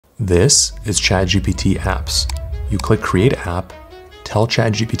This is ChatGPT apps. You click create app, tell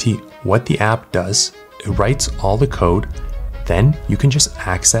ChatGPT what the app does, it writes all the code, then you can just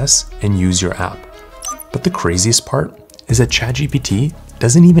access and use your app. But the craziest part is that ChatGPT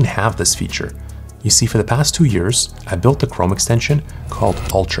doesn't even have this feature. You see, for the past 2 years, I built a Chrome extension called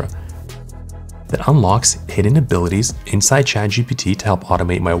Ultra that unlocks hidden abilities inside ChatGPT to help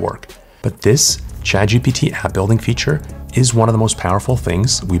automate my work. But this ChatGPT app building feature is one of the most powerful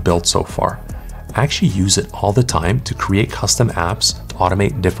things we built so far. I actually use it all the time to create custom apps to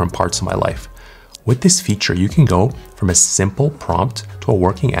automate different parts of my life. With this feature, you can go from a simple prompt to a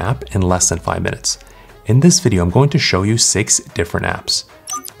working app in less than 5 minutes. In this video, I'm going to show you 6 different apps: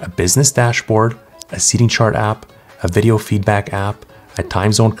 a business dashboard, a seating chart app, a video feedback app, a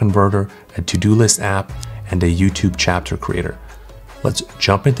Timezone converter, a to-do list app, and a YouTube chapter creator. Let's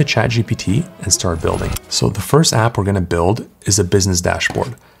jump into ChatGPT and start building. So the first app we're going to build is a business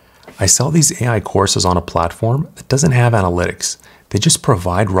dashboard. I sell these AI courses on a platform that doesn't have analytics. They just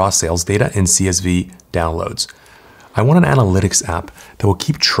provide raw sales data in CSV downloads. I want an analytics app that will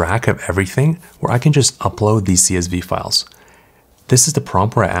keep track of everything, where I can just upload these CSV files. This is the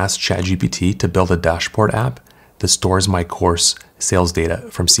prompt where I asked ChatGPT to build a dashboard app that stores my course sales data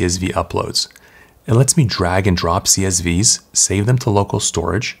from CSV uploads. It lets me drag and drop CSVs, save them to local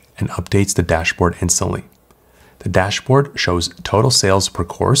storage, and updates the dashboard instantly. The dashboard shows total sales per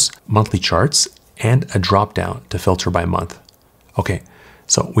course, monthly charts, and a drop-down to filter by month. Okay,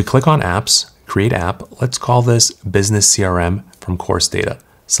 so we click on apps, create app. Let's call this business CRM from course data.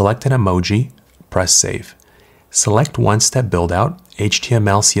 Select an emoji, press save. Select one-step build-out,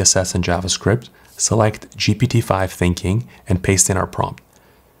 HTML, CSS, and JavaScript. Select GPT-5 thinking and paste in our prompt.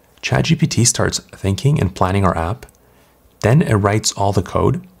 ChatGPT starts thinking and planning our app. Then it writes all the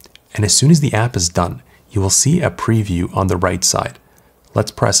code. And as soon as the app is done, you will see a preview on the right side.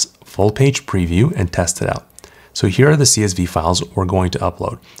 Let's press full page preview and test it out. So here are the CSV files we're going to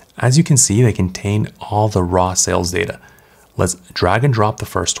upload. As you can see, they contain all the raw sales data. Let's drag and drop the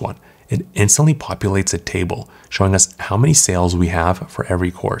first one. It instantly populates a table showing us how many sales we have for every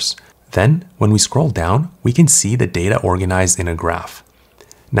course. Then when we scroll down, we can see the data organized in a graph.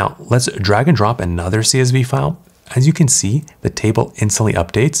 Now let's drag and drop another CSV file. As you can see, the table instantly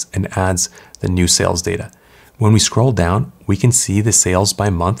updates and adds the new sales data. When we scroll down, we can see the sales by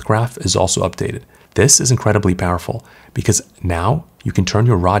month graph is also updated. This is incredibly powerful because now you can turn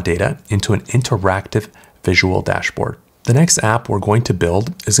your raw data into an interactive visual dashboard. The next app we're going to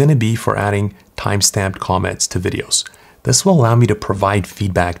build is going to be for adding timestamped comments to videos. This will allow me to provide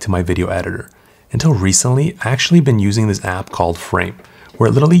feedback to my video editor. Until recently, I actually been using this app called Frame, where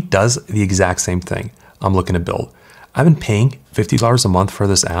it literally does the exact same thing I'm looking to build. I've been paying $50 a month for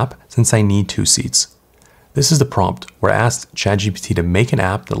this app since I need 2 seats. This is the prompt where I asked ChatGPT to make an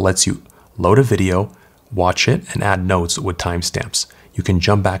app that lets you load a video, watch it, and add notes with timestamps. You can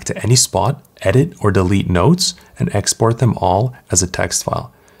jump back to any spot, edit or delete notes, and export them all as a text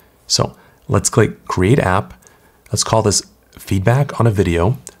file. So let's click create app. Let's call this feedback on a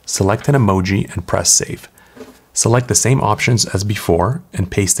video, select an emoji, and press save. Select the same options as before and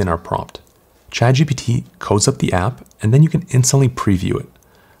paste in our prompt. ChatGPT codes up the app, and then you can instantly preview it.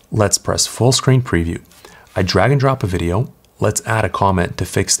 Let's press full screen preview. I drag and drop a video. Let's add a comment to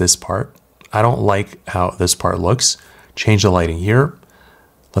fix this part. I don't like how this part looks. Change the lighting here.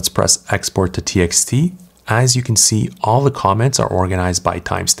 Let's press export to TXT. As you can see, all the comments are organized by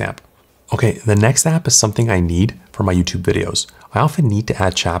timestamp. Okay, the next app is something I need for my YouTube videos. I often need to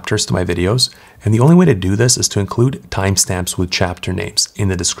add chapters to my videos, and the only way to do this is to include timestamps with chapter names in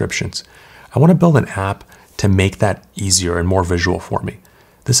the descriptions. I want to build an app to make that easier and more visual for me.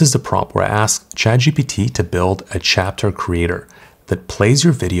 This is the prompt where I ask ChatGPT to build a chapter creator that plays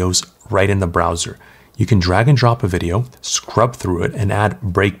your videos right in the browser. You can drag and drop a video, scrub through it, and add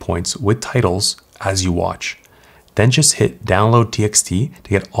breakpoints with titles as you watch. Then just hit download TXT to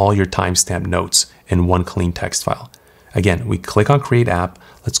get all your timestamp notes in one clean text file. Again, we click on create app.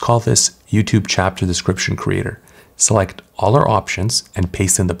 Let's call this YouTube chapter description creator. Select all our options and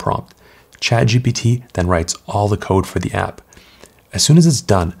paste in the prompt. ChatGPT then writes all the code for the app. As soon as it's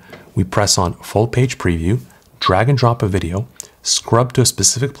done, we press on full page preview, drag and drop a video, scrub to a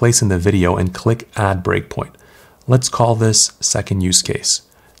specific place in the video, and click add breakpoint. Let's call this second use case.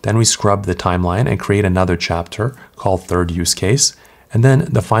 Then we scrub the timeline and create another chapter called third use case. And then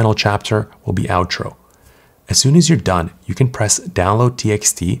the final chapter will be outro. As soon as you're done, you can press download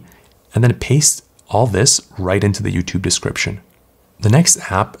TXT and then paste all this right into the YouTube description. The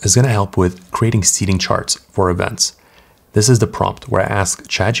next app is going to help with creating seating charts for events. This is the prompt where I ask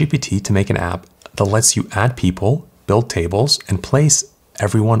ChatGPT to make an app that lets you add people, build tables, and place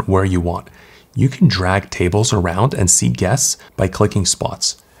everyone where you want. You can drag tables around and seat guests by clicking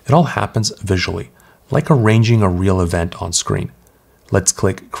spots. It all happens visually, like arranging a real event on screen. Let's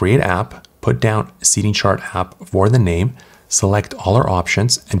click Create App, put down Seating Chart App for the name, select all our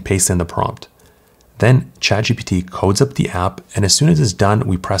options, and paste in the prompt. Then ChatGPT codes up the app, and as soon as it's done,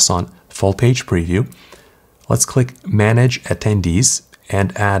 we press on Full Page Preview. Let's click Manage Attendees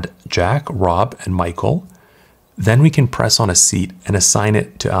and add Jack, Rob, and Michael. Then we can press on a seat and assign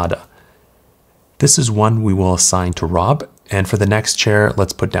it to Ada. This is one we will assign to Rob, and for the next chair,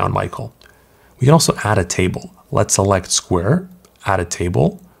 let's put down Michael. We can also add a table. Let's select Square, add a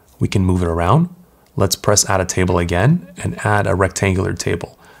table. We can move it around. Let's press Add a Table again and add a rectangular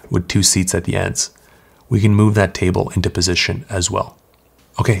table with 2 seats at the ends. We can move that table into position as well.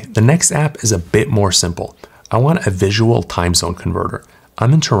 Okay, the next app is a bit more simple. I want a visual time zone converter.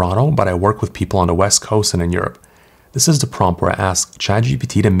 I'm in Toronto, but I work with people on the West Coast and in Europe. This is the prompt where I ask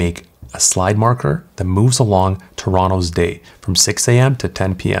ChatGPT to make a slide marker that moves along Toronto's day from 6 a.m. to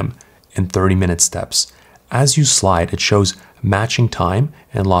 10 p.m. in 30-minute steps. As you slide, it shows matching time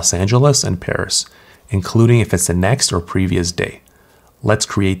in Los Angeles and Paris, including if it's the next or previous day. Let's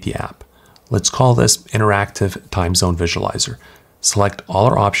create the app. Let's call this Interactive Time Zone Visualizer. Select all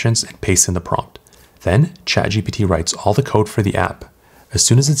our options and paste in the prompt. Then ChatGPT writes all the code for the app. As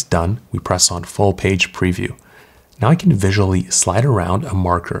soon as it's done, we press on Full Page Preview. Now I can visually slide around a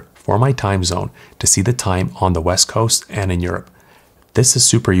marker for my time zone to see the time on the West Coast and in Europe. This is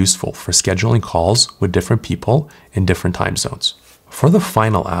super useful for scheduling calls with different people in different time zones. For the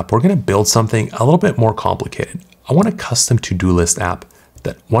final app, we're going to build something a little bit more complicated. I want a custom to-do list app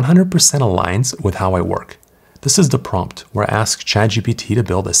that 100% aligns with how I work. This is the prompt where I ask ChatGPT to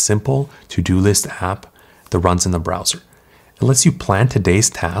build a simple to-do list app that runs in the browser. It lets you plan today's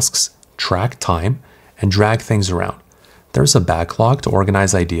tasks, track time, and drag things around. There's a backlog to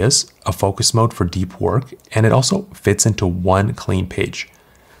organize ideas, a focus mode for deep work, and it also fits into one clean page.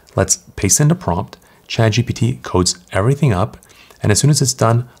 Let's paste in the prompt. ChatGPT codes everything up, and as soon as it's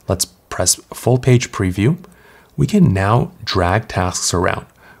done, let's press Full Page Preview. We can now drag tasks around.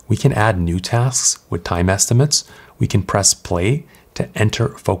 We can add new tasks with time estimates. We can press play to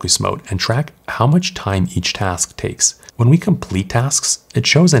enter focus mode and track how much time each task takes. When we complete tasks, it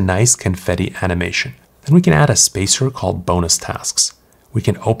shows a nice confetti animation. Then we can add a spacer called bonus tasks. We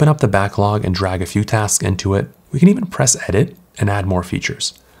can open up the backlog and drag a few tasks into it. We can even press edit and add more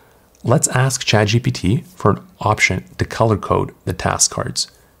features. Let's ask ChatGPT for an option to color code the task cards.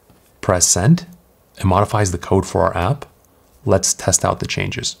 Press send. It modifies the code for our app. Let's test out the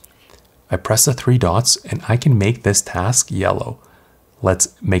changes. I press the 3 dots and I can make this task yellow.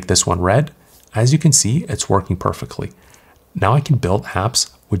 Let's make this one red. As you can see, it's working perfectly. Now I can build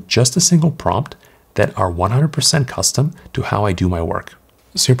apps with just a single prompt that are 100% custom to how I do my work.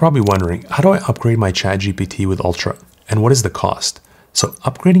 So you're probably wondering, how do I upgrade my ChatGPT with Ultra? And what is the cost? So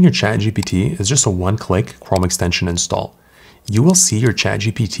upgrading your ChatGPT is just a one-click Chrome extension install. You will see your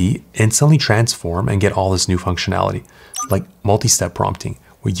ChatGPT instantly transform and get all this new functionality, like multi-step prompting,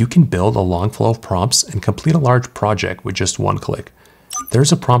 where you can build a long flow of prompts and complete a large project with just one click.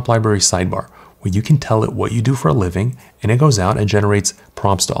 There's a prompt library sidebar where you can tell it what you do for a living, and it goes out and generates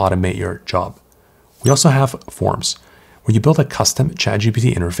prompts to automate your job. We also have forms, where you build a custom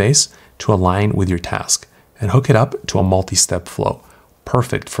ChatGPT interface to align with your task and hook it up to a multi-step flow,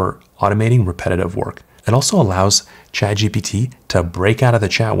 perfect for automating repetitive work. It also allows ChatGPT to break out of the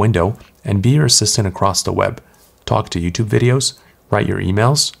chat window and be your assistant across the web, talk to YouTube videos, write your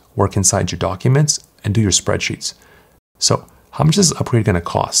emails, work inside your documents, and do your spreadsheets. So how much is this upgrade going to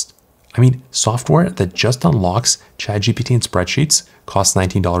cost? I mean, software that just unlocks ChatGPT and spreadsheets costs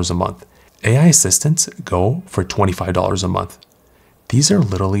 $19 a month. AI assistants go for $25 a month. These are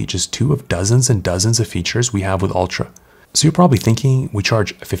literally just 2 of dozens and dozens of features we have with Ultra. So you're probably thinking we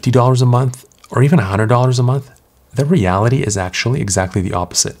charge $50 a month or even $100 a month. The reality is actually exactly the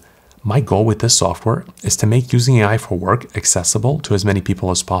opposite. My goal with this software is to make using AI for work accessible to as many people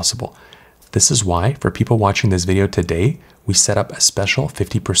as possible. This is why for people watching this video today, we set up a special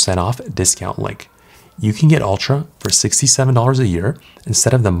 50% off discount link. You can get Ultra for $67 a year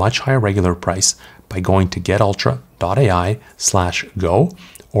instead of the much higher regular price by going to getultra.ai/go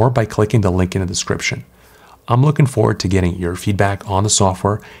or by clicking the link in the description. I'm looking forward to getting your feedback on the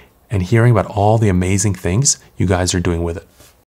software and hearing about all the amazing things you guys are doing with it.